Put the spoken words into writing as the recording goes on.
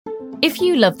If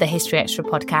you love the History Extra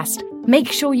podcast,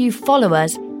 make sure you follow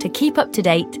us to keep up to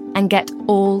date and get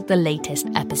all the latest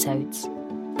episodes.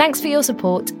 Thanks for your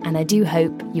support, and I do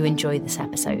hope you enjoy this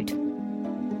episode.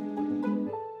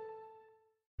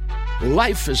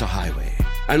 Life is a highway,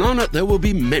 and on it there will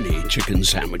be many chicken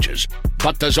sandwiches.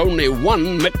 But there's only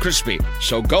one McCrispy.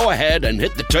 So go ahead and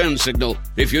hit the turn signal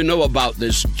if you know about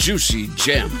this juicy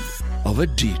gem of a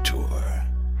detour.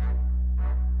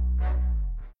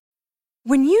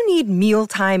 When you need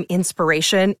mealtime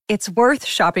inspiration, it's worth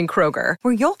shopping Kroger,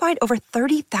 where you'll find over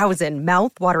 30,000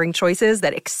 mouth-watering choices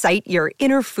that excite your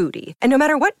inner foodie. And no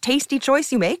matter what tasty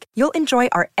choice you make, you'll enjoy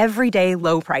our everyday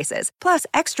low prices, plus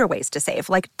extra ways to save,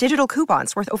 like digital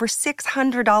coupons worth over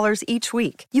 $600 each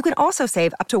week. You can also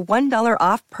save up to $1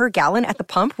 off per gallon at the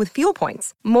pump with fuel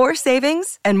points. More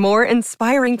savings and more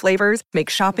inspiring flavors make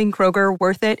shopping Kroger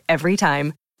worth it every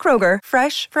time. Kroger,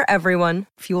 fresh for everyone.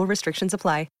 Fuel restrictions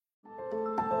apply.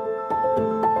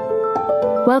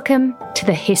 Welcome to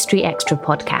the History Extra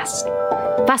podcast.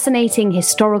 Fascinating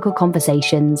historical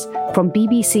conversations from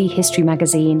BBC History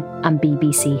Magazine and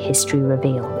BBC History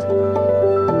Revealed.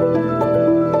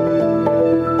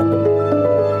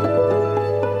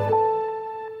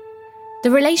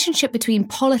 The relationship between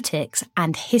politics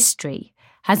and history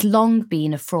has long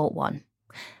been a fraught one,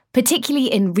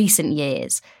 particularly in recent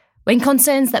years, when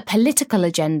concerns that political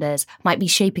agendas might be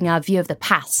shaping our view of the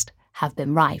past have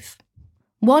been rife.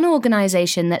 One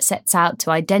organisation that sets out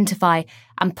to identify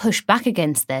and push back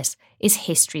against this is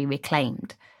History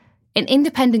Reclaimed, an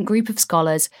independent group of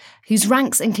scholars whose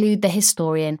ranks include the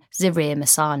historian Zarir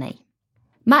Masani.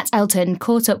 Matt Elton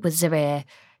caught up with Zarir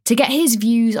to get his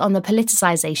views on the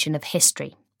politicisation of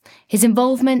history, his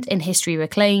involvement in History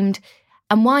Reclaimed,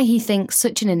 and why he thinks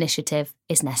such an initiative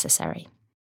is necessary.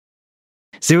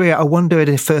 Zarir, I wondered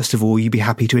if, first of all, you'd be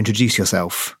happy to introduce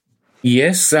yourself.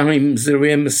 Yes, I'm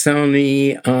Zarir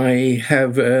Masani. I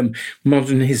have a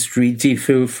modern history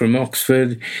DPhil from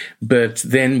Oxford, but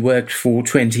then worked for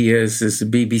 20 years as a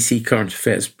BBC current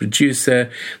affairs producer.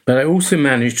 But I also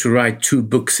managed to write 2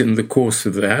 books in the course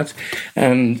of that.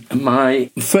 And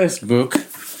my first book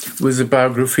was a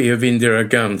biography of Indira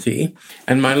Gandhi,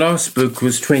 and my last book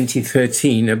was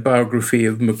 2013, a biography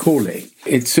of Macaulay.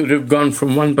 It's sort of gone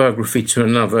from one biography to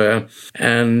another,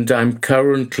 and I'm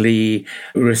currently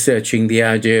researching the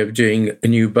idea of doing a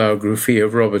new biography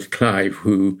of Robert Clive,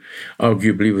 who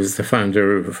arguably was the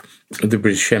founder of the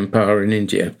British Empire in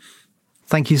India.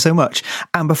 Thank you so much.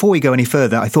 And before we go any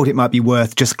further, I thought it might be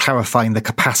worth just clarifying the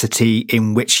capacity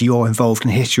in which you're involved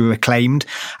in History Reclaimed,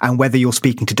 and whether you're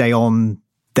speaking today on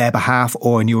their behalf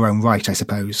or in your own right, I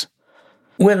suppose.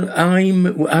 Well,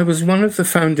 I was one of the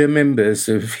founder members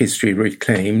of History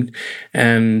Reclaimed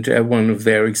and one of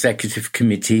their executive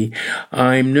committee.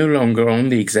 I'm no longer on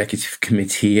the executive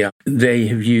committee. They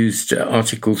have used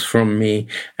articles from me,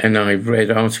 and I've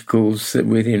read articles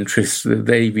with interest that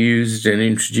they've used and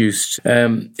introduced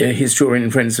historian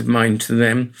friends of mine to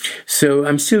them. So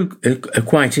I'm still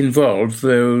quite involved,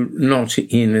 though not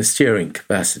in a steering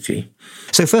capacity.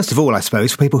 So first of all, I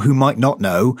suppose, for people who might not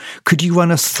know, could you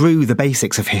run us through the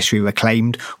basics of History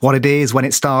Reclaimed, what it is, when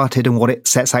it started, and what it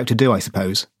sets out to do, I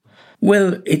suppose?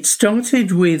 Well, it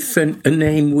started with a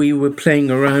name we were playing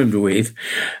around with.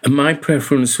 My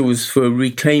preference was for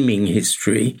reclaiming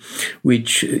history,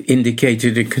 which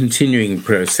indicated a continuing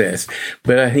process.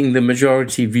 But I think the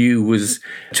majority view was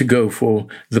to go for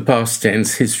the past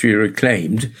tense, history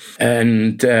reclaimed.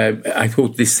 And I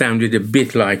thought this sounded a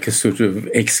bit like a sort of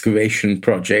excavation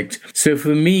project. So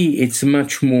for me, it's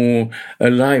much more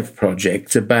a live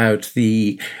project about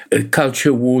the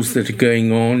culture wars that are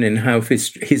going on and how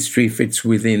history fits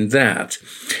within that.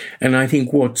 And I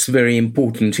think what's very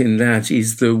important in that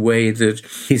is the way that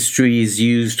history is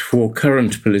used for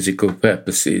current political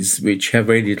purposes, which have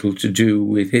very little to do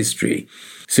with history.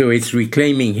 So it's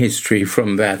reclaiming history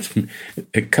from that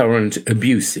current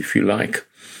abuse, if you like.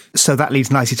 So that leads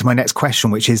nicely to my next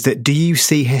question, which is that do you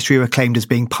see History Reclaimed as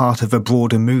being part of a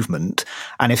broader movement?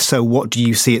 And if so, what do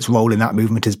you see its role in that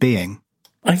movement as being?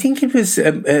 I think it was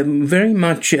very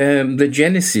much the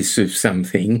genesis of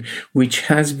something which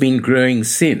has been growing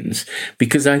since,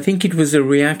 because I think it was a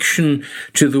reaction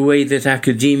to the way that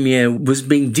academia was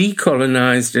being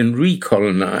decolonized and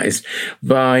recolonized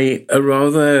by a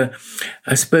rather,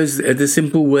 I suppose the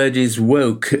simple word is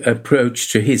woke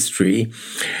approach to history,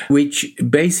 which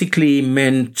basically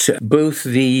meant both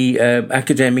the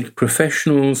academic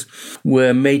professionals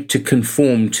were made to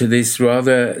conform to this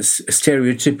rather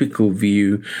stereotypical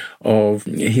view of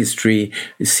history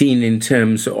seen in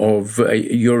terms of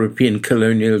European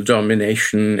colonial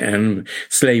domination and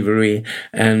slavery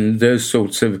and those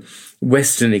sorts of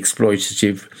Western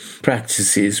exploitative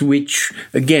practices, which,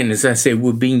 again, as I say,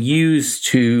 were being used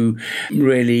to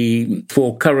really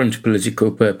for current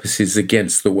political purposes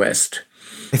against the West.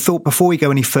 I thought before we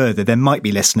go any further, there might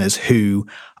be listeners who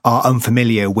are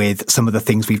unfamiliar with some of the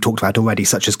things we've talked about already,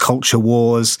 such as culture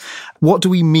wars. What do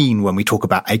we mean when we talk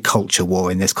about a culture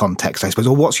war in this context, I suppose,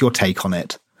 or what's your take on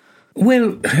it?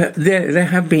 Well, there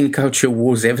have been culture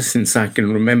wars ever since I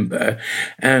can remember.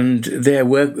 And there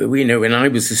were, when I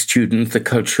was a student, the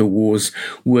culture wars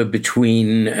were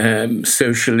between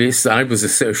socialists. I was a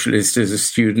socialist as a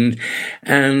student,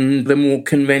 and the more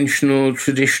conventional,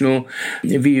 traditional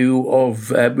view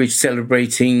of which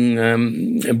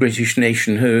celebrating British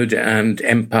nationhood and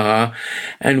empire.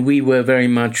 And we were very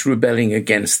much rebelling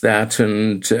against that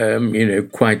and,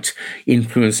 quite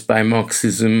influenced by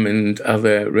Marxism and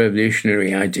other revolutionary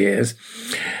ideas.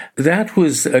 That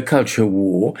was a culture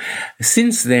war.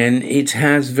 Since then, it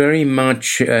has very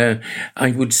much,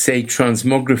 I would say,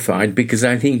 transmogrified, because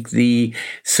I think the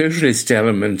socialist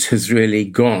element has really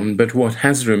gone. But what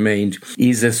has remained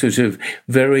is a sort of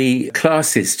very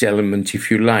classist element,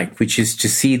 if you like, which is to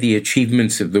see the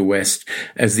achievements of the West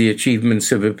as the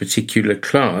achievements of a particular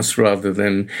class rather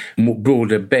than more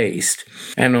broader based.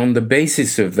 And on the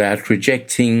basis of that,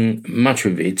 rejecting much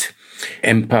of it,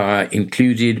 empire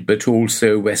included, but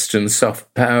also Western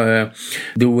soft power,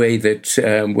 the way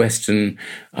that Western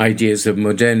ideas of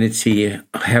modernity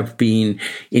have been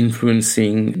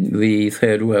influencing the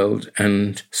Third World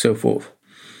and so forth.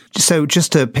 So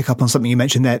just to pick up on something you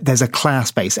mentioned there, there's a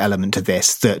class-based element to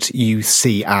this that you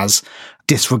see as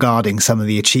disregarding some of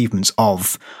the achievements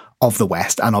of the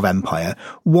West and of empire.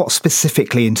 What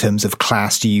specifically in terms of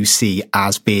class do you see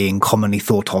as being commonly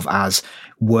thought of as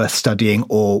worth studying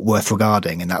or worth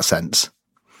regarding in that sense?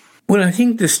 Well, I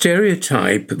think the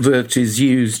stereotype that is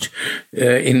used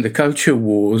in the culture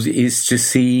wars is to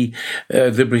see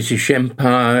the British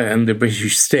Empire and the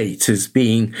British state as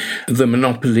being the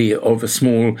monopoly of a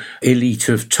small elite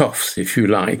of toffs, if you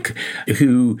like,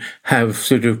 who have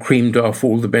sort of creamed off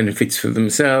all the benefits for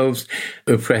themselves,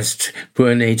 oppressed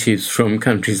poor natives from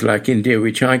countries like India,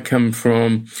 which I come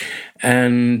from,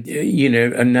 and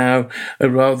now a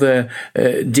rather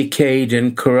decayed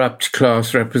and corrupt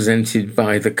class represented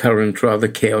by the current rather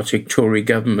chaotic Tory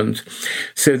government.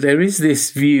 So there is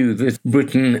this view that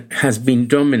Britain has been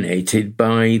dominated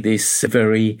by this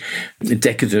very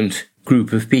decadent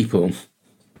group of people.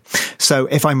 So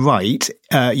if I'm right,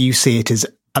 you see it as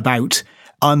about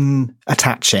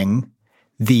unattaching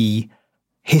the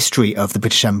history of the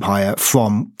British Empire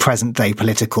from present-day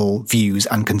political views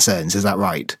and concerns. Is that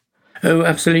right? Oh,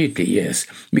 absolutely, yes.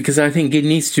 Because I think it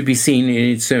needs to be seen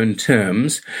in its own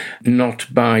terms,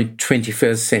 not by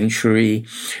 21st century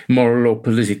moral or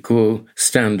political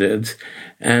standards.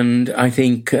 And I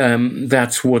think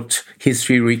that's what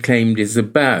History Reclaimed is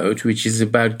about, which is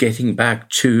about getting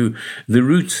back to the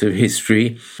roots of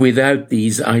history without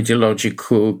these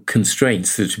ideological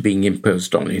constraints that are being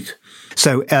imposed on it.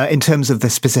 So in terms of the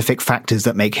specific factors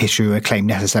that make History Reclaimed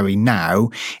necessary now,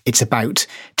 it's about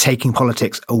taking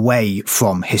politics away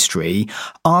from history.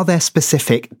 Are there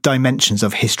specific dimensions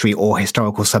of history or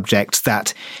historical subjects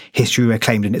that History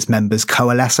Reclaimed and its members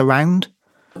coalesce around?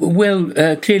 Well,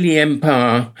 clearly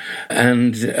empire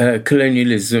and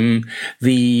colonialism,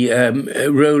 the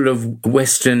role of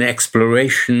Western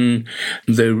exploration,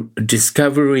 the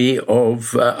discovery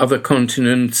of other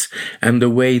continents, and the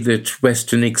way that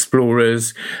Western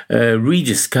explorers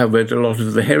rediscovered a lot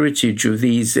of the heritage of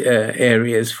these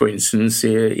areas. For instance,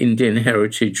 Indian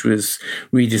heritage was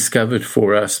rediscovered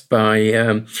for us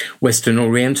by Western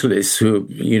Orientalists who,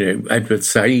 Edward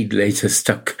Said later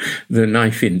stuck the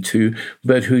knife into,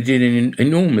 but who did an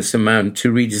enormous amount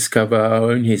to rediscover our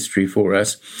own history for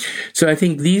us. So I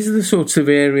think these are the sorts of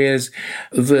areas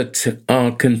that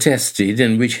are contested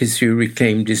and which History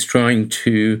Reclaimed is trying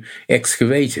to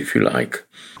excavate, if you like.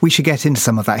 We should get into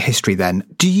some of that history then.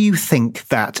 Do you think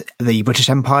that the British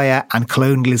Empire and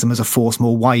colonialism as a force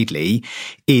more widely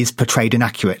is portrayed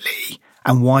inaccurately?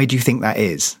 And why do you think that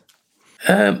is?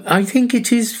 I think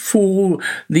it is for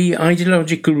the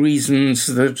ideological reasons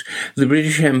that the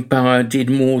British Empire did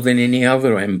more than any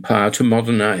other empire to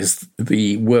modernize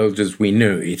the world as we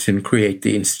know it and create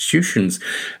the institutions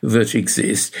that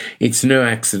exist. It's no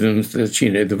accident that,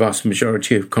 the vast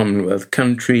majority of Commonwealth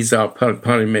countries are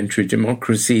parliamentary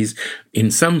democracies in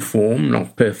some form,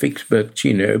 not perfect, but,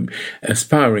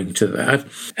 aspiring to that.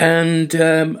 And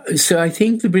so I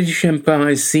think the British Empire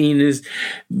is seen as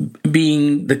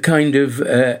being the kind of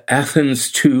of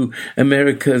Athens to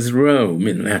America's Rome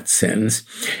in that sense,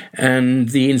 and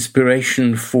the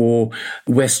inspiration for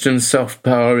Western soft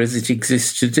power as it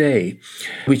exists today,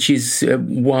 which is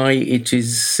why it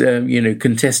is,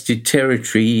 contested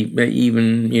territory,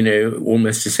 even,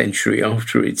 almost a century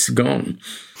after it's gone.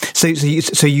 So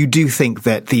you do think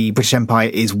that the British Empire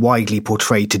is widely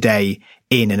portrayed today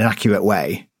in an accurate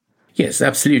way? Yes,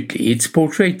 absolutely. It's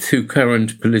portrayed through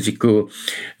current political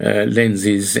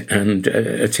lenses and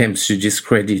attempts to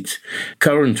discredit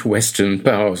current Western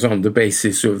powers on the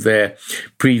basis of their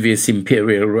previous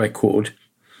imperial record.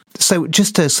 So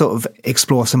just to sort of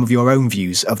explore some of your own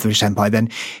views of the British Empire then,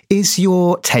 is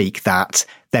your take that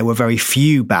there were very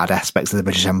few bad aspects of the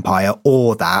British Empire,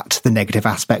 or that the negative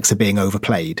aspects are being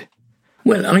overplayed?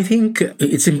 Well, I think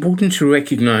it's important to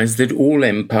recognize that all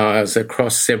empires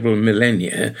across several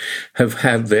millennia have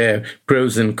had their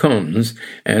pros and cons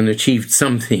and achieved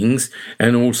some things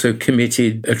and also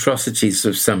committed atrocities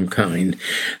of some kind.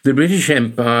 The British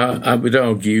Empire, I would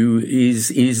argue,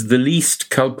 is the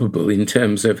least culpable in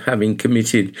terms of having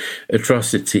committed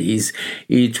atrocities.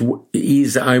 It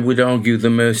is, I would argue,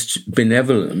 the most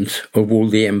benevolent of all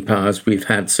the empires we've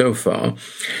had so far.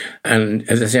 And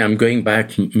as I say, I'm going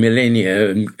back millennia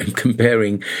and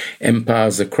comparing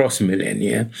empires across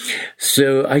millennia.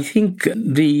 So I think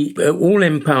all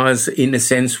empires, in a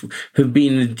sense, have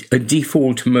been a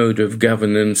default mode of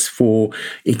governance for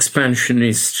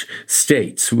expansionist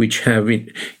states, which have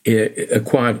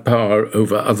acquired power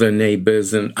over other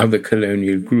neighbours and other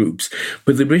colonial groups.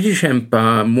 But the British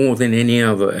Empire, more than any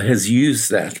other, has used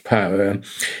that power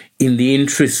in the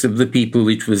interests of the people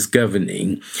it was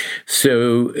governing.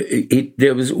 So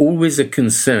there was always a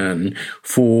concern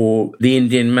for the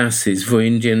Indian masses, for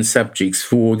Indian subjects,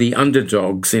 for the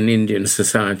underdogs in Indian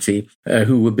society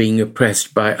who were being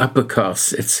oppressed by upper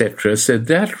castes, etc. So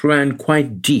that ran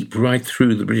quite deep right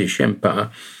through the British Empire.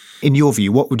 In your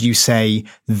view, what would you say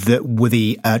that were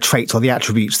the traits or the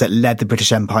attributes that led the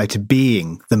British Empire to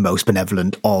being the most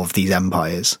benevolent of these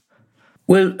empires?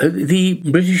 Well, the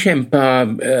British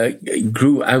Empire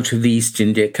grew out of the East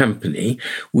India Company,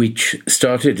 which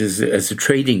started as a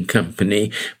trading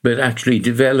company, but actually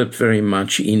developed very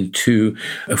much into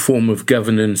a form of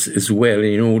governance as well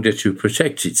in order to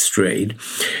protect its trade.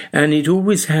 And it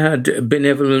always had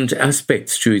benevolent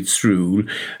aspects to its rule.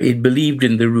 It believed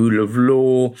in the rule of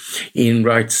law, in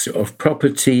rights of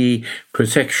property,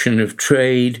 protection of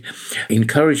trade,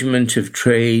 encouragement of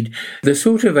trade, the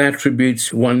sort of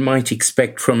attributes one might expect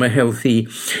from a healthy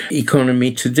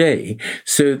economy today.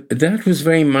 So that was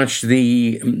very much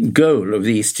the goal of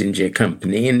the East India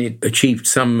Company, and it achieved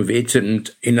some of it and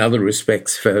in other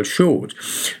respects fell short.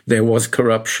 There was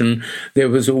corruption. There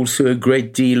was also a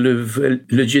great deal of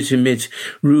legitimate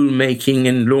rule-making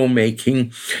and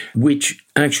law-making, which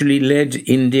actually led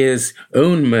India's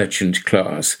own merchant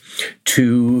class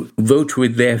to vote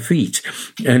with their feet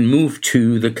and move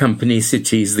to the company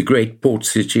cities, the great port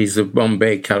cities of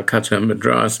Bombay, Calcutta,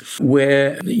 Madras,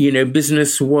 where,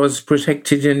 business was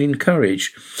protected and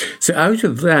encouraged. So out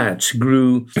of that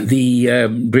grew the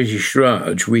British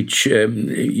Raj, which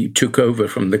took over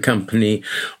from the company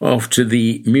after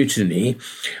the mutiny,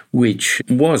 which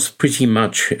was pretty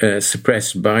much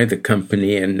suppressed by the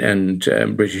company and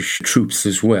British troops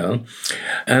as well.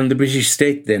 And the British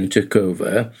state then took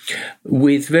over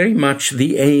with very much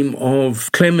the aim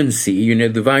of clemency.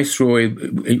 The Viceroy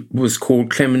was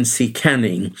called Clemency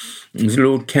Canning. It was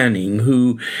Lord Canning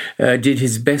who did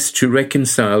his best to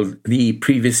reconcile the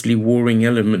previously warring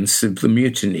elements of the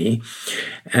mutiny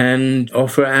and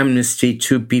offer amnesty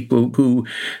to people who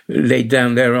laid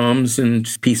down their arms and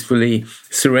peacefully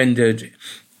surrendered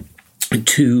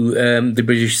to the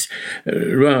British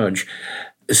Raj.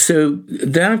 So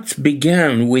that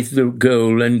began with the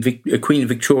goal, and Queen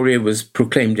Victoria was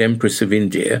proclaimed Empress of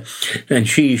India, and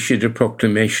she issued a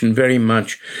proclamation very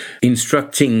much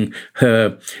instructing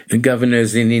her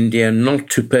governors in India not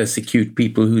to persecute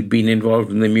people who'd been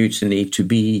involved in the mutiny, to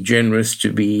be generous,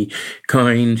 to be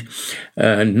kind,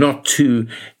 not to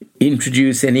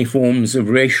introduce any forms of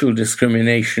racial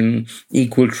discrimination,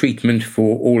 equal treatment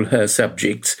for all her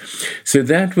subjects. So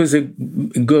that was a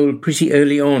goal pretty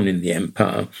early on in the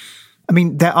empire. I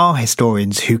mean, there are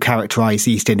historians who characterise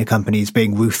the East India Company as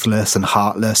being ruthless and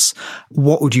heartless.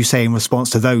 What would you say in response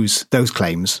to those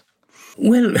claims?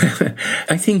 Well,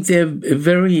 I think they're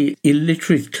very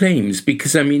illiterate claims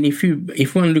because,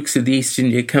 if one looks at the East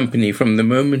India Company from the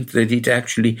moment that it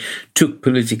actually took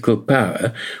political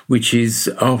power, which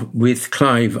is with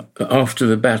Clive after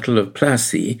the Battle of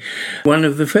Plassey, one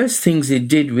of the first things it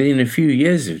did within a few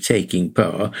years of taking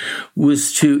power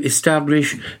was to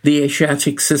establish the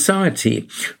Asiatic Society,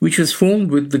 which was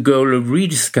formed with the goal of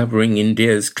rediscovering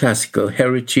India's classical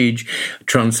heritage,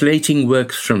 translating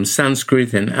works from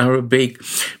Sanskrit and Arabic,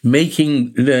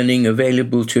 making learning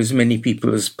available to as many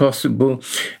people as possible.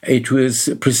 It was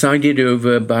presided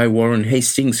over by Warren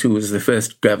Hastings, who was the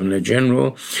first Governor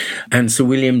General, and Sir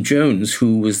William Jones,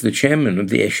 who was the chairman of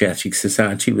the Asiatic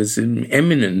Society, was an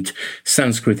eminent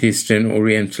Sanskritist and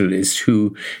Orientalist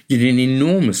who did an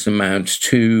enormous amount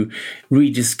to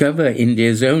rediscover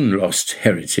India's own lost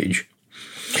heritage.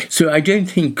 So I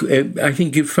think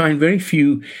you find very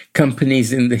few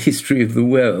companies in the history of the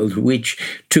world which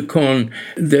took on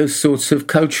those sorts of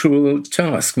cultural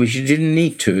tasks, which you didn't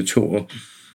need to at all.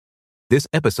 This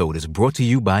episode is brought to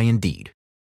you by Indeed.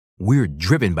 We're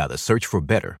driven by the search for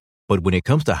better, but when it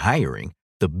comes to hiring,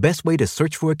 the best way to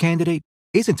search for a candidate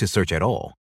isn't to search at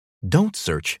all. Don't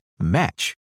search,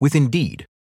 match with Indeed.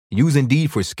 Use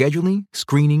Indeed for scheduling,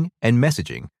 screening, and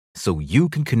messaging so you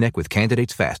can connect with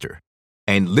candidates faster.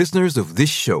 And listeners of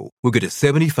this show will get a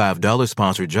 $75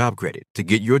 sponsored job credit to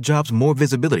get your jobs more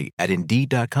visibility at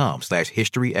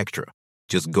Indeed.com/HistoryExtra.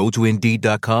 Just go to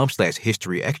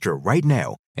Indeed.com/HistoryExtra right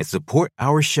now and support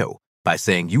our show by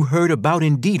saying you heard about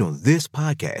Indeed on this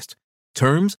podcast.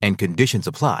 Terms and conditions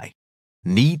apply.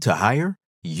 Need to hire?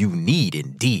 You need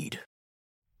Indeed.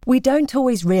 We don't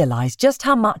always realize just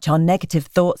how much our negative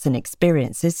thoughts and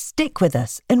experiences stick with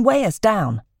us and weigh us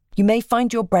down. You may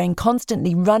find your brain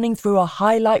constantly running through a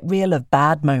highlight reel of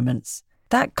bad moments.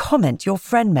 That comment your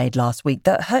friend made last week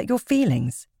that hurt your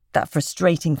feelings. That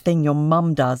frustrating thing your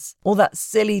mum does. Or that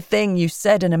silly thing you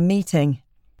said in a meeting.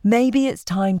 Maybe it's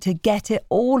time to get it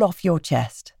all off your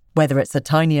chest. Whether it's a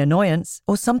tiny annoyance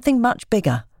or something much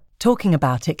bigger, talking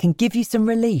about it can give you some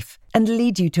relief and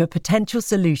lead you to a potential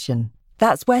solution.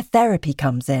 That's where therapy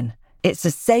comes in. It's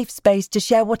a safe space to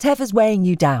share whatever's weighing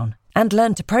you down and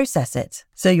learn to process it,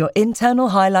 so your internal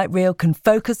highlight reel can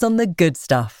focus on the good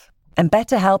stuff. And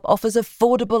BetterHelp offers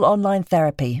affordable online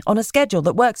therapy on a schedule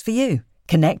that works for you.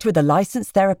 Connect with a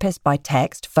licensed therapist by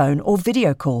text, phone, or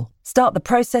video call. Start the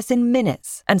process in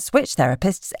minutes and switch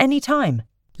therapists anytime.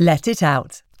 Let it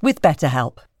out with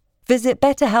BetterHelp. Visit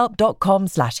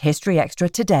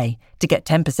betterhelp.com/historyextra today to get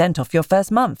 10% off your first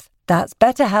month. That's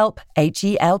BetterHelp,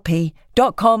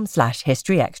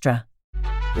 HELP.com/historyextra.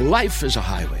 Life is a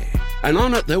highway, and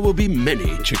on it there will be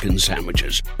many chicken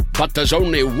sandwiches. But there's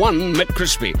only one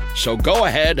McCrispy. So go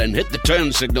ahead and hit the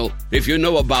turn signal if you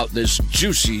know about this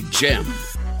juicy gem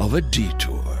of a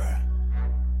detour.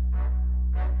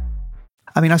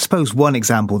 I suppose one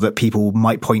example that people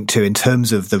might point to in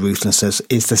terms of the ruthlessness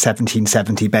is the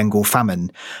 1770 Bengal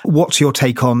famine. What's your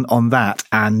take on that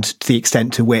and the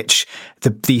extent to which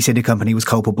the East India Company was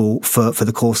culpable for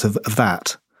the course of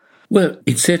that? Well,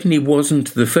 it certainly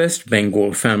wasn't the first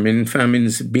Bengal famine.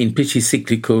 Famines have been pretty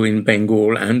cyclical in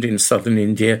Bengal and in southern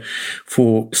India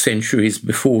for centuries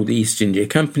before the East India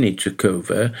Company took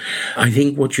over. I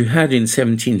think what you had in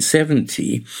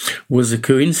 1770 was a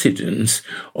coincidence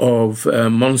of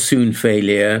monsoon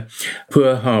failure,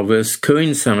 poor harvest,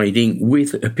 coinciding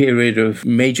with a period of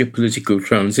major political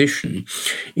transition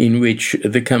in which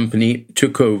the company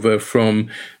took over from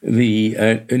the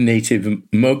native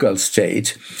Mughal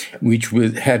state, which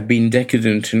had been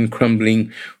decadent and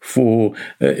crumbling for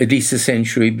at least a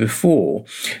century before.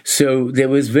 So there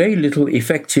was very little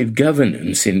effective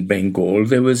governance in Bengal.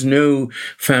 There was no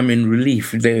famine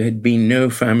relief. There had been no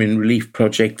famine relief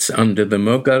projects under the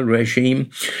Mughal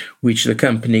regime, which the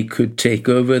company could take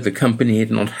over. The company had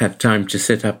not had time to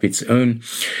set up its own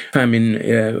famine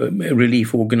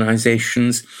relief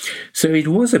organizations. So it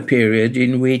was a period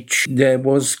in which there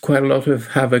was quite a lot of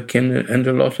havoc and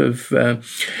a lot of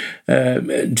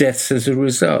deaths as a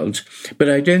result. But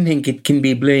I don't think it can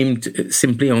be blamed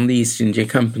simply on the East India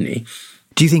Company.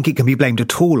 Do you think it can be blamed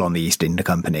at all on the East India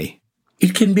Company?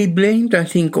 It can be blamed, I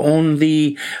think, on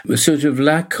the sort of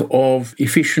lack of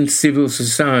efficient civil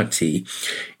society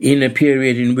in a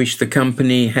period in which the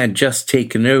company had just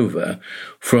taken over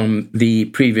from the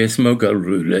previous Mughal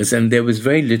rulers, and there was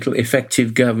very little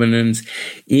effective governance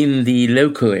in the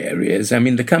local areas. I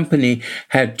mean, the company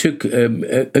had took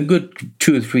a good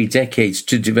 2 or 3 decades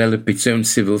to develop its own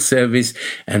civil service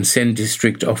and send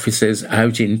district officers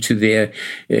out into the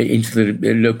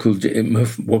local,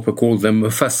 what we call the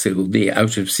mufassil, the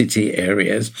out-of-city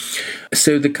areas.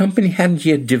 So the company hadn't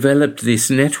yet developed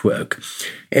this network.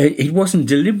 It wasn't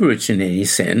deliberate in any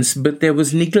sense, but there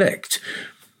was neglect.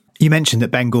 You mentioned that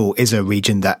Bengal is a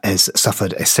region that has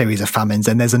suffered a series of famines,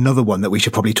 and there's another one that we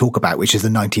should probably talk about, which is the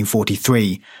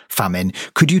 1943 famine.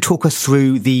 Could you talk us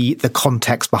through the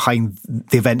context behind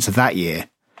the events of that year?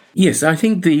 Yes, I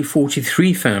think the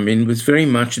 43 famine was very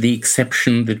much the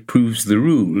exception that proves the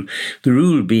rule. The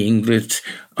rule being that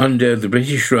under the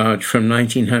British Raj from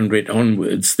 1900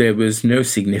 onwards, there was no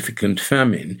significant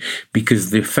famine because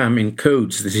the famine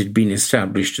codes that had been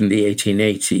established in the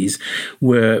 1880s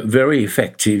were very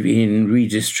effective in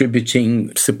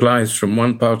redistributing supplies from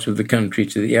one part of the country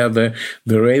to the other.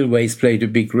 The railways played a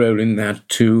big role in that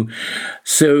too.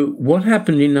 So what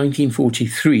happened in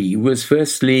 1943 was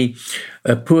firstly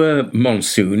a poor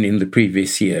monsoon in the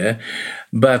previous year,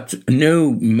 but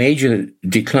no major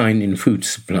decline in food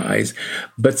supplies.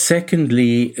 But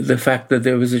secondly, the fact that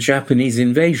there was a Japanese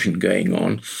invasion going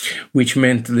on, which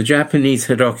meant the Japanese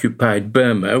had occupied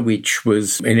Burma, which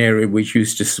was an area which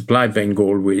used to supply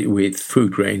Bengal with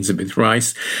food grains and with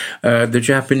rice. The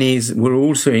Japanese were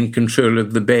also in control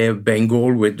of the Bay of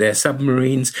Bengal with their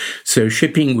submarines, so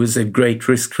shipping was at great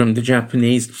risk from the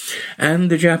Japanese. And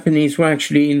the Japanese were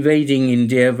actually invading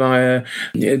India via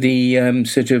the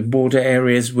sort of border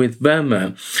areas with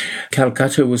Burma.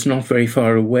 Calcutta was not very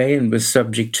far away and was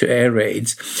subject to air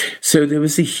raids. So there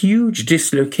was a huge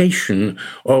dislocation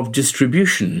of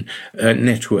distribution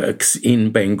networks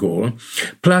in Bengal.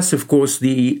 Plus, of course,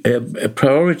 the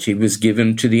priority was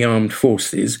given to the armed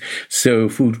forces. So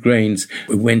food grains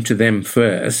went to them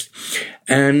first.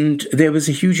 And there was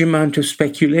a huge amount of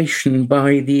speculation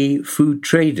by the food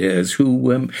traders, who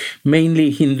were mainly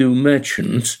Hindu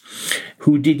merchants,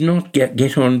 who did not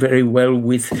get on very well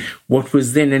with what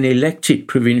was then an elected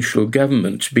provincial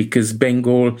government, because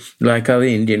Bengal, like other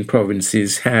Indian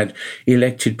provinces, had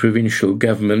elected provincial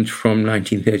government from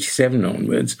 1937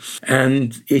 onwards.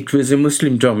 And it was a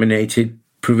Muslim-dominated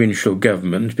provincial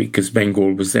government, because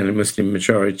Bengal was then a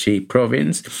Muslim-majority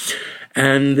province.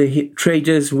 And the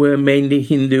traders were mainly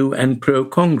Hindu and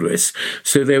pro-Congress.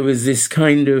 So there was this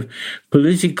kind of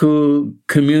political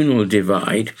communal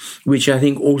divide, which I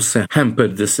think also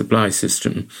hampered the supply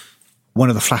system. One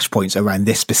of the flashpoints around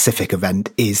this specific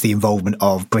event is the involvement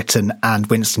of Britain and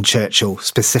Winston Churchill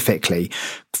specifically.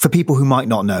 For people who might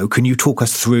not know, can you talk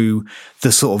us through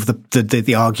the sort of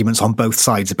the arguments on both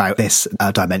sides about this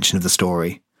dimension of the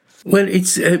story? Well,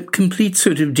 it's a complete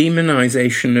sort of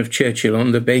demonization of Churchill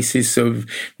on the basis of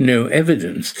no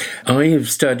evidence. I have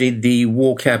studied the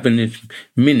War Cabinet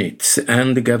minutes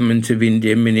and the Government of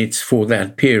India minutes for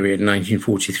that period,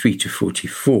 1943 to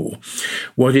 44.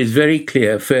 What is very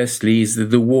clear, firstly, is that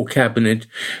the War Cabinet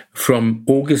from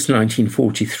August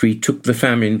 1943 took the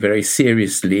famine very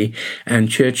seriously, and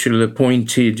Churchill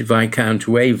appointed Viscount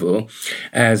Wavell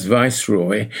as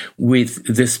Viceroy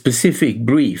with the specific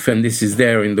brief, and this is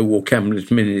there in the War Cabinet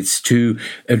minutes, to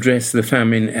address the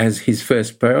famine as his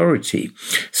first priority.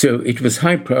 So it was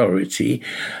high priority.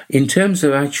 In terms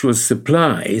of actual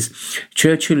supplies,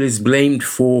 Churchill is blamed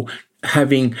for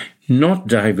having not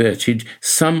diverted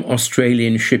some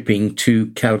Australian shipping to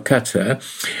Calcutta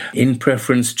in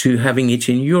preference to having it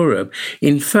in Europe.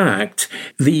 In fact,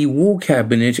 the War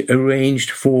Cabinet arranged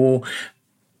for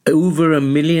over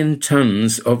 1 million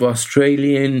tons of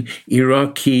Australian,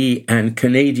 Iraqi and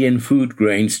Canadian food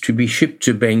grains to be shipped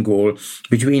to Bengal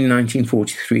between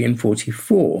 1943 and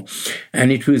 44.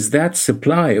 And it was that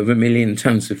supply of 1 million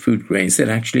tons of food grains that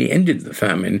actually ended the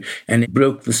famine, and it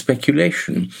broke the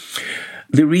speculation.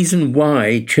 The reason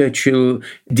why Churchill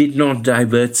did not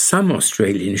divert some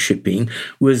Australian shipping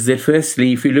was that,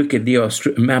 firstly, if you look at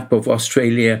the map of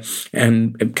Australia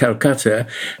and Calcutta,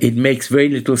 it makes very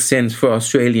little sense for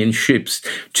Australian ships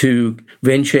to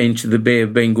venture into the Bay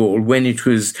of Bengal when it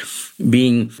was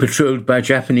being patrolled by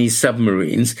Japanese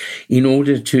submarines in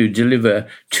order to deliver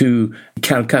to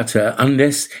Calcutta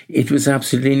unless it was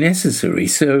absolutely necessary.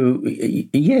 So,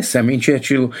 yes, I mean,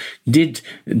 Churchill did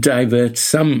divert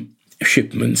some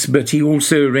shipments, but he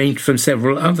also arranged for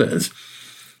several others.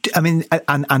 I mean,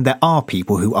 and there are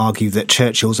people who argue that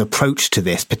Churchill's approach to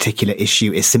this particular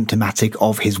issue is symptomatic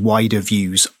of his wider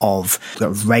views of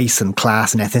race and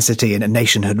class and ethnicity and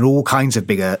nationhood and all kinds of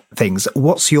bigger things.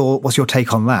 What's your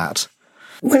take on that?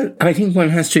 Well, I think one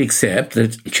has to accept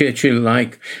that Churchill,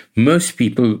 like most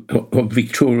people of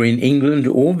Victorian England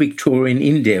or Victorian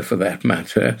India for that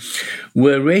matter,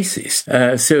 were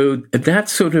racist. So that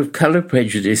sort of colour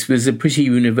prejudice was a pretty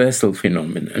universal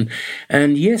phenomenon.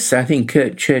 And yes, I think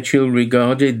Churchill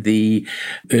regarded the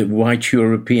white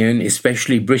European,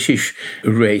 especially British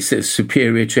race, as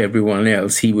superior to everyone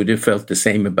else. He would have felt the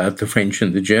same about the French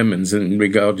and the Germans and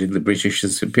regarded the British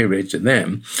as superior to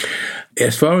them.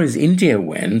 As far as India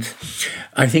went,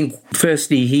 I think,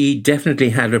 firstly, he definitely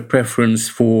had a preference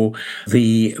for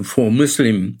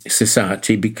Muslim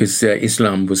society because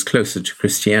Islam was closer to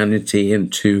Christianity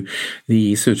and to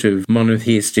the sort of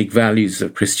monotheistic values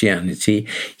of Christianity.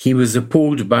 He was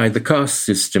appalled by the caste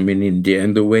system in India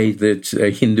and the way that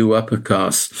Hindu upper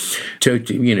caste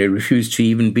refused to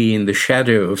even be in the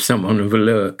shadow of someone of a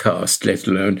lower caste, let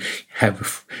alone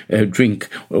have a drink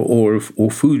or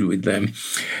food with them.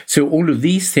 So all of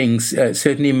these things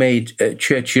certainly made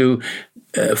Churchill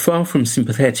far from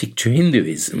sympathetic to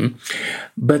Hinduism.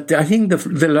 But I think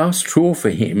the last straw for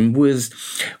him was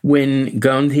when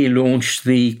Gandhi launched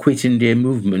the Quit India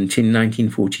movement in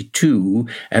 1942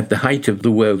 at the height of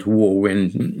the World War,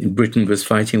 when Britain was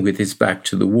fighting with its back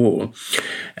to the wall.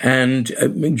 And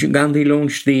Gandhi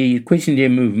launched the Quit India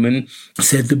movement,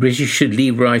 said the British should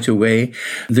leave right away.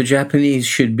 The Japanese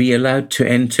should be allowed to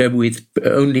enter with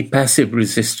only passive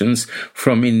resistance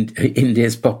from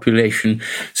India's population.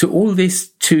 So all this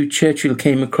to Churchill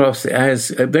came across as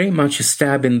very much a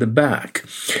stab in the back.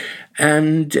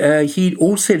 And he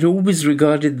also had always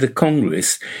regarded the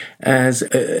Congress as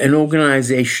an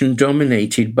organization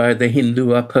dominated by the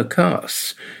Hindu upper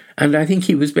caste. And I think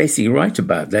he was basically right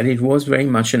about that. It was very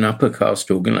much an upper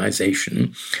caste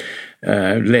organization,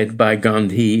 led by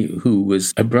Gandhi, who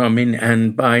was a Brahmin,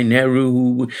 and by Nehru,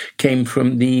 who came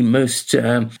from the most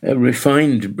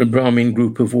refined Brahmin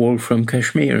group of all from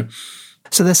Kashmir.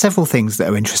 So there's several things that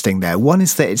are interesting there. One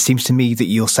is that it seems to me that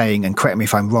you're saying, and correct me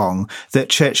if I'm wrong, that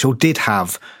Churchill did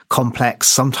have complex,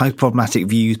 sometimes problematic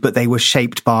views, but they were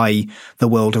shaped by the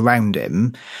world around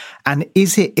him. And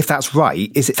if that's right,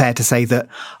 is it fair to say that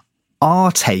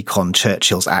our take on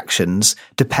Churchill's actions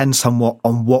depends somewhat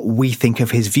on what we think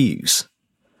of his views?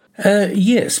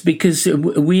 Yes, because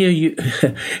we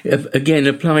are, again,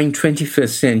 applying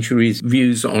 21st century's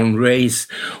views on race,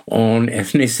 on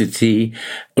ethnicity,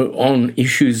 on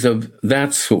issues of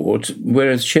that sort,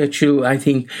 whereas Churchill, I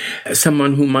think,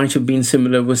 someone who might have been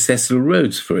similar was Cecil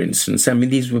Rhodes, for instance. I mean,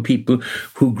 these were people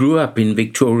who grew up in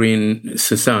Victorian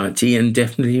society and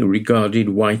definitely regarded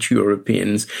white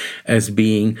Europeans as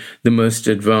being the most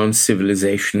advanced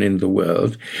civilization in the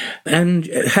world, and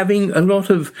having a lot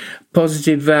of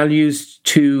positive values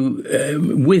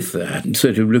with that,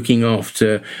 sort of looking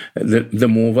after the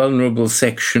more vulnerable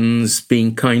sections,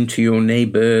 being kind to your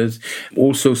neighbors,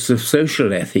 all sorts of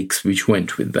social ethics which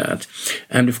went with that.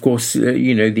 And of course,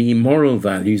 the moral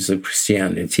values of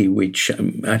Christianity, which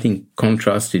I think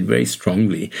contrasted very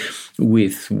strongly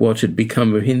with what had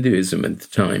become of Hinduism at the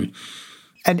time.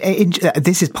 And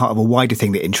this is part of a wider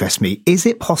thing that interests me. Is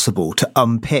it possible to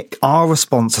unpick our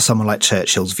response to someone like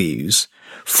Churchill's views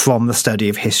from the study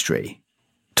of history?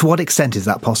 To what extent is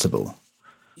that possible?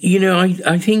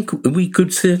 I think we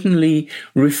could certainly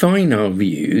refine our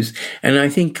views. And I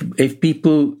think if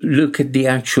people look at the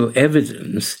actual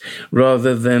evidence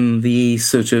rather than the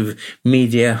sort of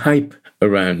media hype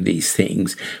around these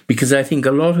things, because I think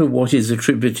a lot of what is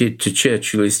attributed to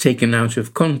Churchill is taken out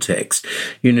of context.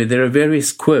 There are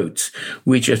various quotes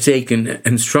which are taken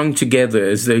and strung together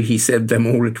as though he said them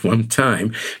all at one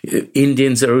time.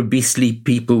 Indians are a beastly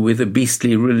people with a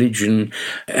beastly religion,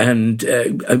 and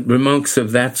remarks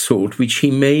of that sort, which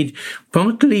he made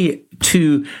partly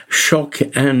to shock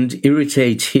and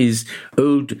irritate his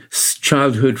old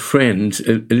childhood friend,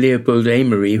 Leopold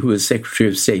Amery, who was Secretary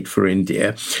of State for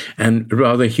India, and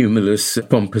rather humorless,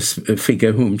 pompous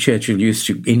figure whom Churchill used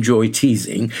to enjoy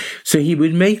teasing. So he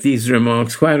would make these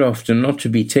remarks quite often, not to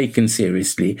be taken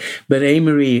seriously, but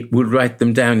Amery would write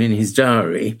them down in his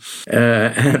diary,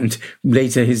 and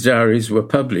later his diaries were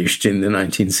published in the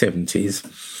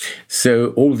 1970s.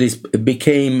 So all this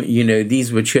became,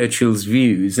 these were Churchill's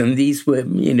views, and these were,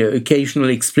 occasional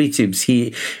expletives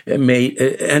he made,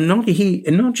 and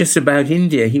not just about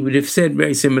India. He would have said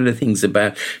very similar things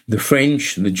about the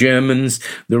French, the Germans,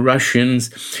 the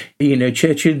Russians.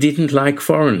 Churchill didn't like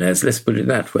foreigners, let's put it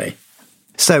that way.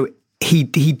 So he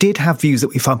did have views that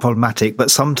we find problematic, but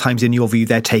sometimes, in your view,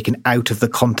 they're taken out of the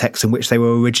context in which they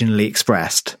were originally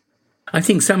expressed. I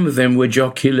think some of them were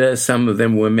jocular, some of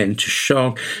them were meant to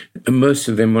shock, most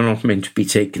of them were not meant to be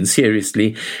taken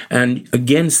seriously. And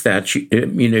against that,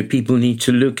 people need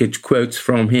to look at quotes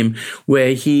from him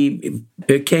where he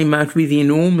came out with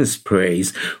enormous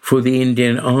praise for the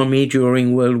Indian Army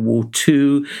during World War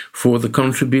II, for the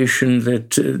contribution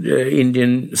that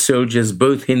Indian soldiers,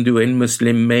 both Hindu and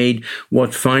Muslim, made,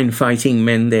 what fine fighting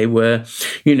men they were.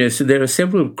 So there are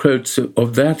several quotes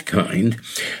of that kind.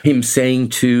 Him saying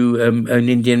to an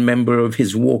Indian member of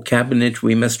his war cabinet,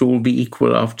 we must all be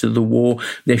equal after the war.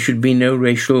 There should be no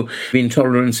racial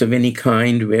intolerance of any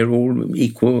kind. We're all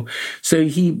equal. So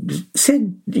he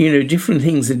said, different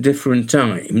things at different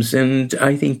times, and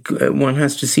I think one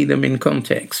has to see them in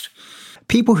context.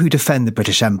 People who defend the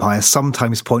British Empire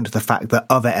sometimes point to the fact that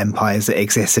other empires that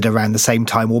existed around the same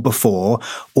time or before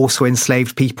also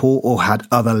enslaved people or had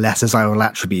other less desirable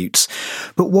attributes.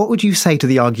 But what would you say to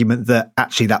the argument that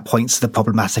actually that points to the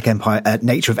problematic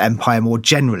nature of empire more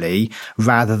generally,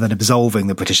 rather than absolving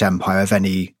the British Empire of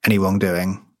any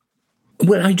wrongdoing?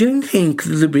 Well, I don't think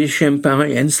the British Empire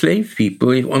enslaved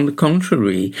people. On the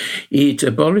contrary, it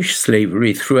abolished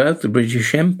slavery throughout the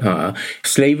British Empire.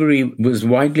 Slavery was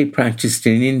widely practiced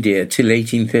in India till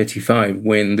 1835,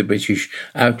 when the British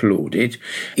outlawed it.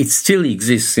 It still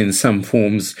exists in some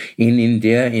forms in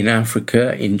India, in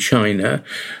Africa, in China,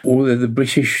 although the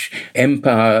British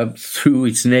Empire, through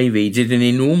its navy, did an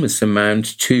enormous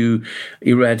amount to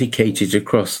eradicate it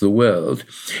across the world.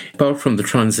 Apart from the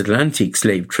transatlantic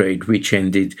slave trade, which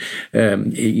ended,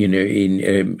 at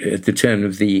the turn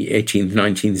of the 18th,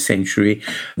 19th century,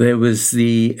 there was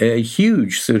the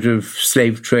huge sort of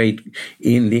slave trade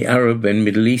in the Arab and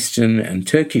Middle Eastern and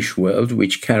Turkish world,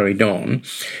 which carried on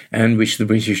and which the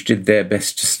British did their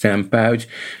best to stamp out.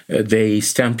 They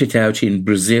stamped it out in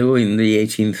Brazil in the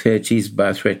 1830s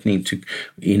by threatening to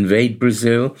invade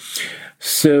Brazil.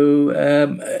 So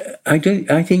I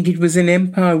think it was an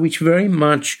empire which very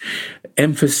much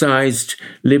emphasized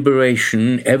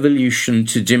liberation, evolution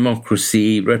to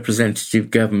democracy,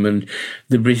 representative government.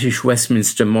 The British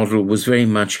Westminster model was very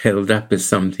much held up as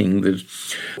something that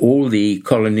all the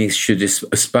colonies should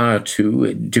aspire to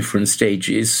at different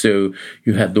stages. So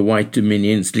you had the white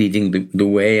dominions leading the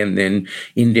way, and then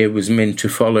India was meant to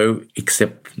follow,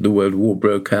 except the World War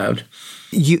broke out.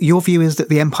 Your view is that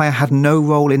the empire had no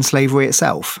role in slavery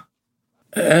itself?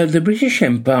 The British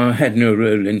Empire had no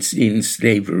role in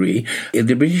slavery.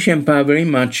 The British Empire very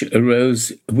much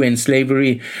arose when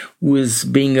slavery was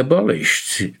being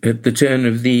abolished at the turn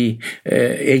of the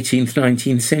 18th,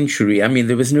 19th century. I mean,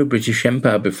 there was no British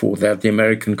Empire before that. The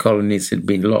American colonies had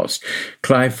been lost.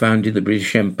 Clive founded the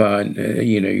British Empire,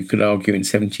 you could argue in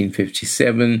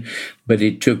 1757, but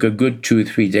it took a good 2 or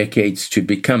 3 decades to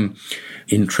become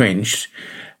entrenched.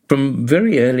 From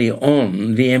very early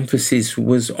on, the emphasis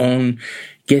was on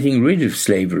getting rid of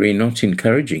slavery, not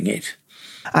encouraging it.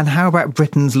 And how about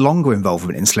Britain's longer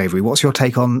involvement in slavery? What's your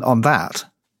take on that?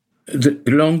 The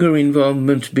longer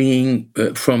involvement being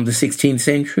from the 16th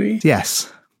century?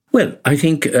 Yes. Well, I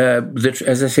think that,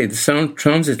 as I say, the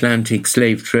transatlantic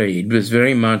slave trade was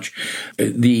very much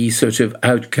the sort of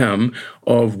outcome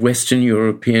of Western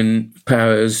European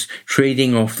powers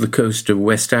trading off the coast of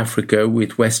West Africa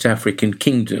with West African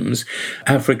kingdoms.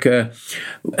 Africa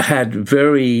had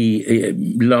very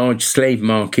large slave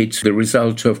markets, the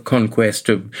result of conquest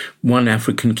of one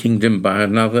African kingdom by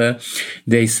another.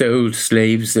 They sold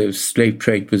slaves. The slave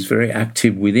trade was very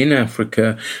active within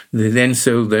Africa. They then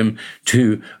sold them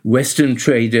to Western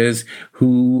traders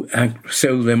who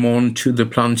sold them on to the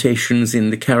plantations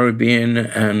in the Caribbean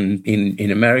and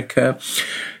in America.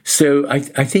 So I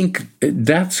think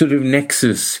that sort of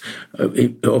nexus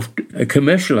of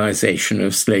commercialization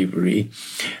of slavery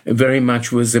very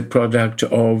much was a product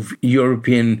of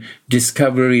European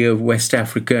discovery of West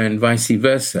Africa and vice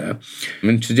versa.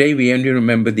 And today we only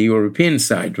remember the European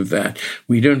side of that.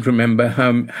 We don't remember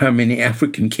how many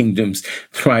African kingdoms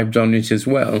thrived on it as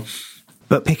well.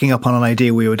 But picking up on an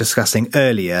idea we were discussing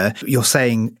earlier, you're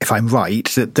saying, if I'm right,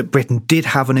 that Britain did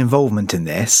have an involvement in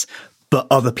this, but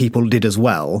other people did as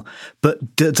well.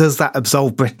 But does that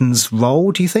absolve Britain's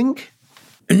role, do you think?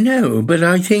 No, but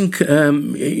I think,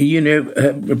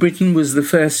 Britain was the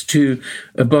first to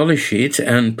abolish it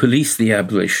and police the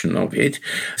abolition of it.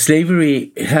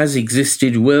 Slavery has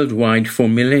existed worldwide for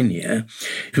millennia.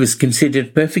 It was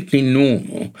considered perfectly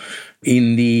normal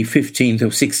in the 15th or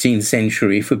 16th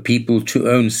century for people to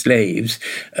own slaves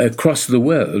across the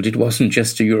world. It wasn't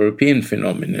just a European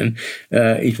phenomenon.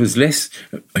 It was less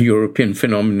a European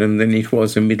phenomenon than it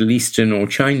was a Middle Eastern or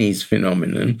Chinese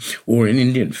phenomenon or an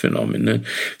Indian phenomenon.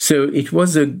 So it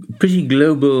was a pretty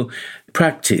global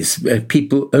practice,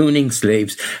 people owning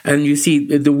slaves. And you see,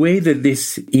 the way that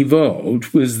this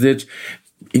evolved was that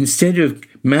instead of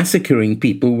massacring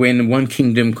people when one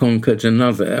kingdom conquered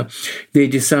another, they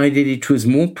decided it was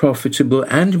more profitable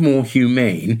and more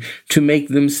humane to make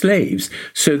them slaves.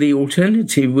 So the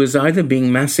alternative was either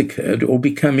being massacred or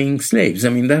becoming slaves. I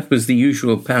mean, that was the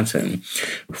usual pattern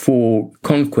for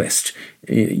conquest,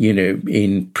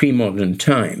 in pre-modern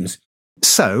times.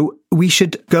 So we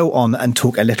should go on and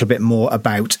talk a little bit more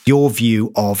about your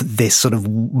view of this sort of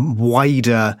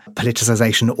wider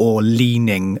politicization or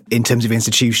leaning in terms of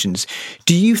institutions.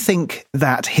 Do you think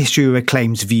that History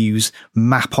Reclaimed's views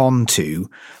map onto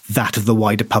that of the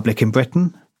wider public in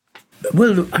Britain?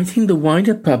 Well, I think the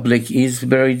wider public is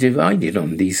very divided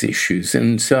on these issues.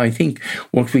 And so I think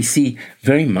what we see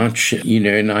very much,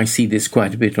 and I see this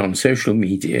quite a bit on social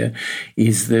media,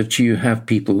 is that you have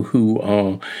people who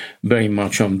are very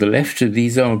much on the left of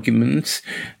these arguments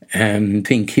and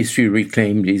think History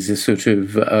Reclaimed is a sort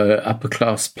of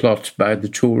upper-class plot by the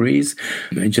Tories,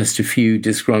 just a few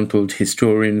disgruntled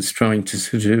historians trying to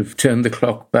sort of turn the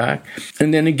clock back.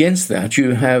 And then against that,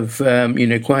 you have,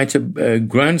 quite a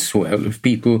groundswell of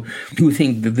people who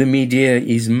think that the media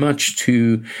is much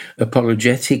too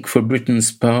apologetic for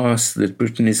Britain's past, that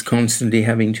Britain is constantly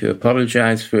having to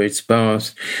apologize for its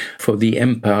past, for the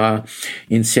empire,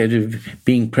 instead of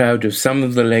being proud of some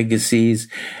of the legacies.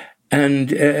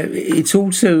 And it's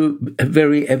also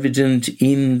very evident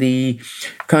in the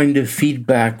kind of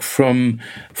feedback from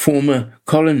former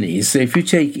colonies. So if you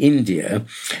take India,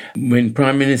 when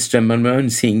Prime Minister Manmohan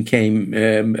Singh came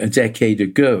a decade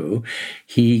ago,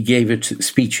 he gave a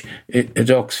speech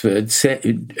at Oxford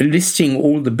listing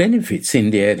all the benefits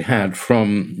India had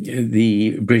from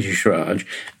the British Raj,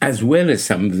 as well as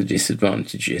some of the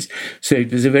disadvantages. So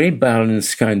it was a very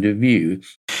balanced kind of view.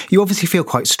 You obviously feel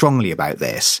quite strongly about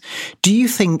this. Do you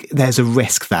think there's a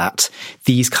risk that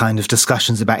these kind of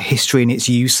discussions about history and its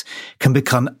use can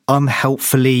become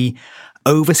unhelpfully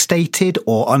overstated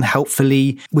or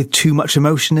unhelpfully with too much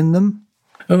emotion in them?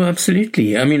 Oh,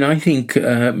 absolutely. I mean, I think,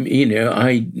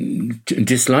 I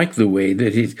dislike the way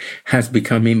that it has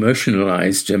become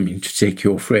emotionalized. I mean, to take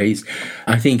your phrase,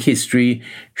 I think history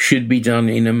should be done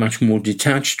in a much more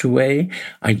detached way.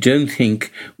 I don't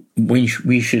think we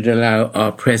should allow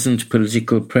our present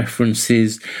political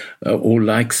preferences or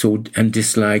likes and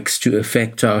dislikes to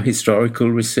affect our historical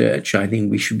research. I think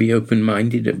we should be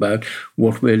open-minded about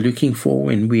what we're looking for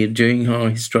when we are doing our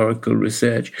historical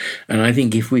research. And I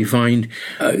think if we find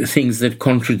things that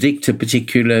contradict a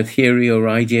particular theory or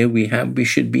idea we have, we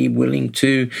should be willing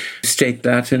to state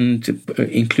that and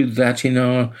include that in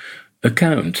our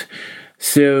account.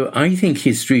 So I think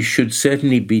history should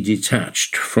certainly be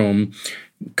detached from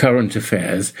current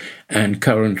affairs and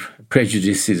current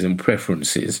prejudices and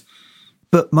preferences.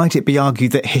 But might it be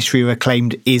argued that History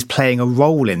Reclaimed is playing a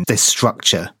role in this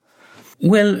structure?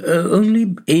 Well,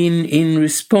 only in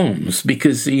response,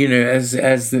 because, as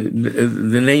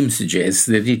the name suggests,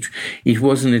 that it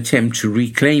was an attempt to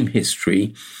reclaim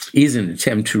history, is an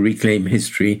attempt to reclaim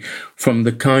history from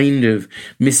the kind of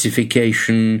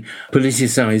mystification,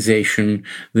 politicization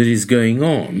that is going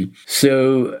on.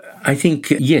 So I think,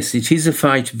 yes, it is a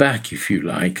fight back, if you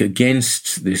like,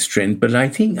 against this trend, but I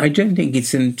don't think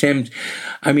it's an attempt.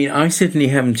 I mean, I certainly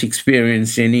haven't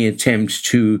experienced any attempt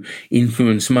to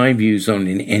influence my views on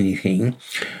anything.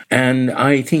 And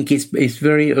I think it's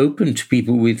very open to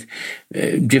people with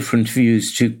different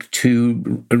views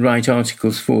to write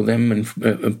articles for them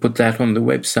and put that on the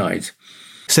website.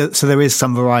 So there is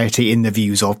some variety in the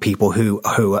views of people who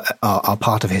are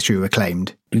part of History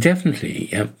Reclaimed? Definitely,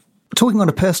 yeah. Talking on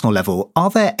a personal level, are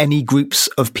there any groups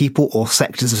of people or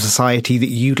sectors of society that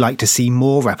you'd like to see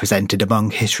more represented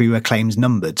among History Reclaimed's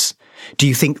numbers? Do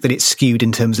you think that it's skewed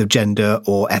in terms of gender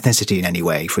or ethnicity in any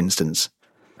way, for instance?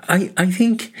 I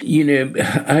think,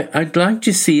 I'd like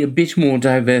to see a bit more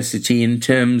diversity in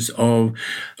terms of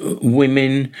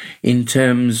women, in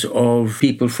terms of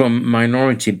people from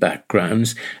minority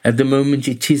backgrounds. At the moment,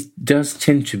 does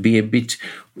tend to be a bit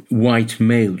white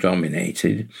male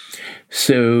dominated.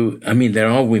 So, I mean, there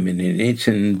are women in it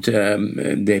and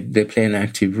they play an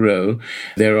active role.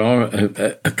 There are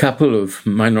a couple of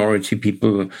minority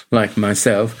people like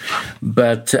myself,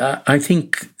 but I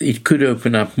think it could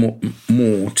open up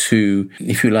more to,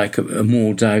 if you like, a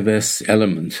more diverse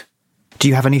element. Do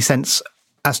you have any sense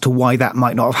as to why that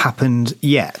might not have happened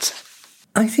yet?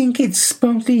 I think it's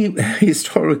partly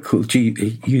historical, to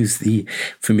use the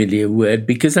familiar word,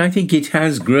 because I think it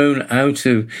has grown out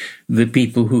of the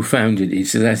people who founded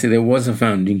it. As I said, there was a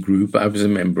founding group. I was a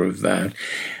member of that.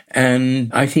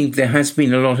 And I think there has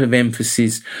been a lot of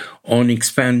emphasis on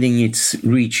expanding its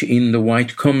reach in the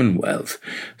white Commonwealth.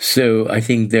 So I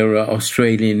think there are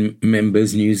Australian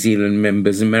members, New Zealand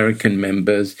members, American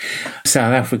members,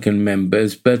 South African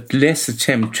members, but less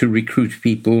attempt to recruit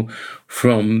people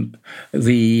from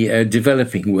the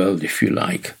developing world, if you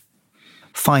like.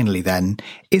 Finally then,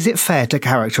 is it fair to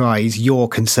characterise your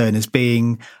concern as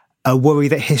being a worry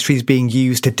that history is being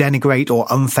used to denigrate or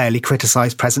unfairly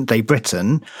criticise present-day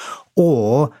Britain,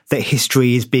 or that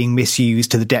history is being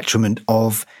misused to the detriment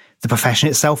of the profession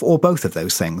itself, or both of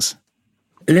those things?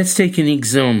 Let's take an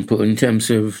example in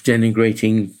terms of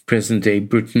denigrating present-day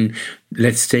Britain.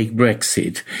 Let's take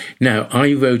Brexit. Now,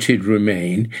 I voted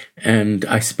Remain, and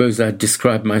I suppose I'd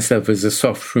describe myself as a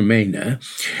soft Remainer.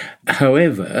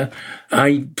 However,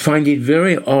 I find it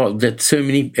very odd that so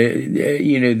many,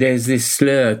 there's this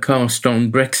slur cast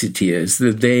on Brexiteers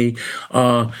that they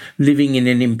are living in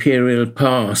an imperial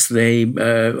past. They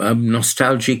are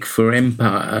nostalgic for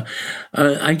empire.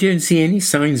 I don't see any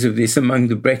signs of this among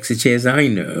the Brexiteers I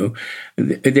know.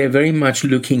 They're very much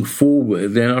looking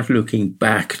forward. They're not looking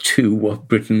back to what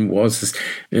Britain was,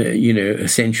 a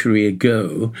century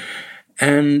ago.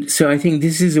 And so I think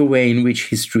this is a way in which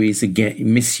history is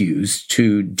again misused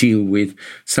to deal with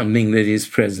something that is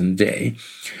present day.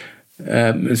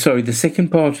 Sorry, the second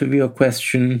part of your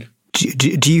question.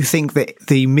 Do you think that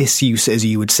the misuse, as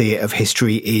you would see it, of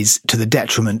history is to the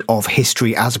detriment of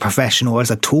history as a profession or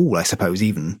as a tool, I suppose,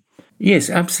 even?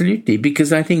 Yes, absolutely.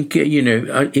 Because I think,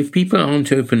 if people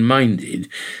aren't open-minded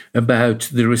about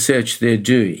the research they're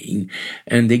doing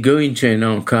and they go into an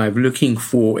archive looking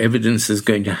for evidence that's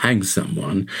going to hang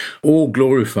someone or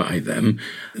glorify them,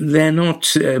 they're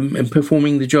not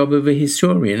performing the job of a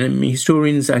historian. I mean,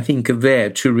 historians, I think, are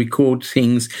there to record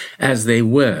things as they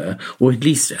were, or at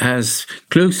least as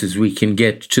close as we can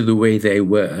get to the way they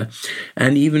were.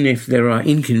 And even if there are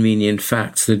inconvenient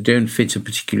facts that don't fit a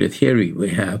particular theory we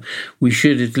have, we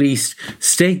should at least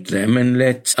state them and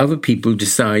let other people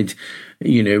decide,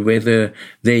 whether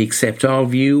they accept our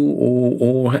view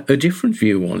or a different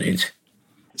view on it.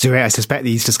 Zuhair, I suspect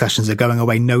these discussions are going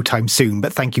away no time soon,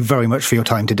 but thank you very much for your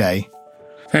time today.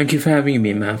 Thank you for having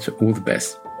me, Matt. All the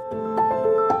best.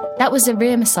 That was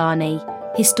Zuhair Masani,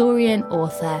 historian,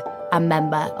 author, and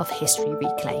member of History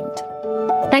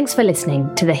Reclaimed. Thanks for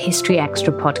listening to the History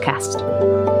Extra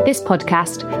podcast. This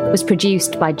podcast was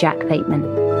produced by Jack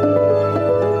Bateman.